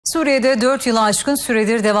Suriye'de 4 yılı aşkın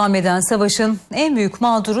süredir devam eden savaşın en büyük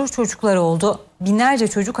mağduru çocuklar oldu. Binlerce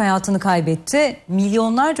çocuk hayatını kaybetti,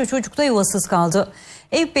 milyonlarca çocuk da yuvasız kaldı.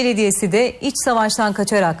 Eyüp Belediyesi de iç savaştan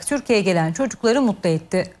kaçarak Türkiye'ye gelen çocukları mutlu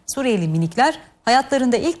etti. Suriyeli minikler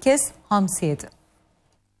hayatlarında ilk kez hamsi yedi.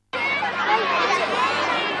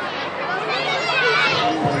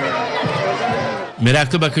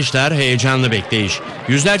 Meraklı bakışlar, heyecanlı bekleyiş.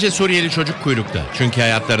 Yüzlerce Suriyeli çocuk kuyrukta. Çünkü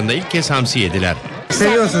hayatlarında ilk kez hamsi yediler.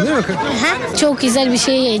 Seviyorsun değil mi? Çok güzel bir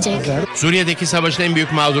şey yiyecek. Suriye'deki savaşın en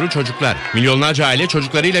büyük mağduru çocuklar. Milyonlarca aile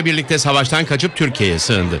çocuklarıyla birlikte savaştan kaçıp Türkiye'ye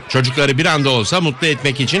sığındı. Çocukları bir anda olsa mutlu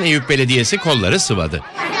etmek için Eyüp Belediyesi kolları sıvadı.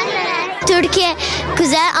 Türkiye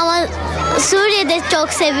güzel ama Suriye'de çok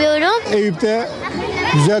seviyorum. Eyüp'te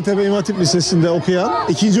Güzeltepe İmam Hatip Lisesi'nde okuyan,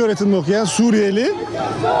 2. öğretimde okuyan Suriyeli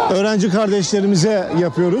öğrenci kardeşlerimize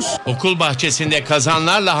yapıyoruz. Okul bahçesinde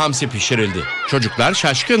kazanlarla hamsi pişirildi. Çocuklar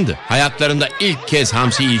şaşkındı. Hayatlarında ilk kez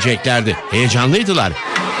hamsi yiyeceklerdi. Heyecanlıydılar.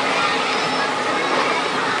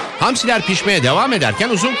 Hamsiler pişmeye devam ederken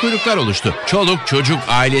uzun kuyruklar oluştu. Çoluk çocuk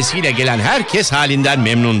ailesiyle gelen herkes halinden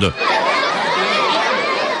memnundu.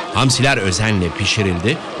 Hamsiler özenle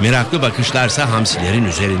pişirildi, meraklı bakışlarsa hamsilerin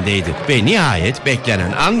üzerindeydi ve nihayet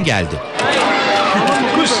beklenen an geldi.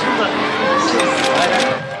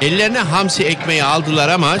 Ellerine hamsi ekmeği aldılar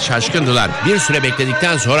ama şaşkındılar. Bir süre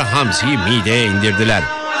bekledikten sonra hamsiyi mideye indirdiler.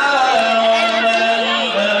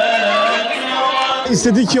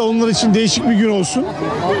 İstedik ki onlar için değişik bir gün olsun.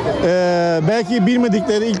 Belki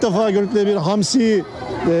bilmedikleri, ilk defa gördükleri bir hamsiyi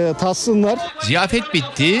tatsınlar. Ziyafet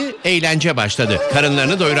bitti, eğlence başladı.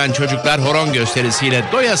 Karınlarını doyuran çocuklar horon gösterisiyle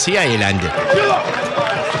doyasıya eğlendi.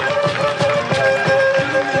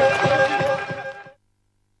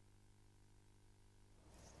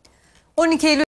 12 Eylül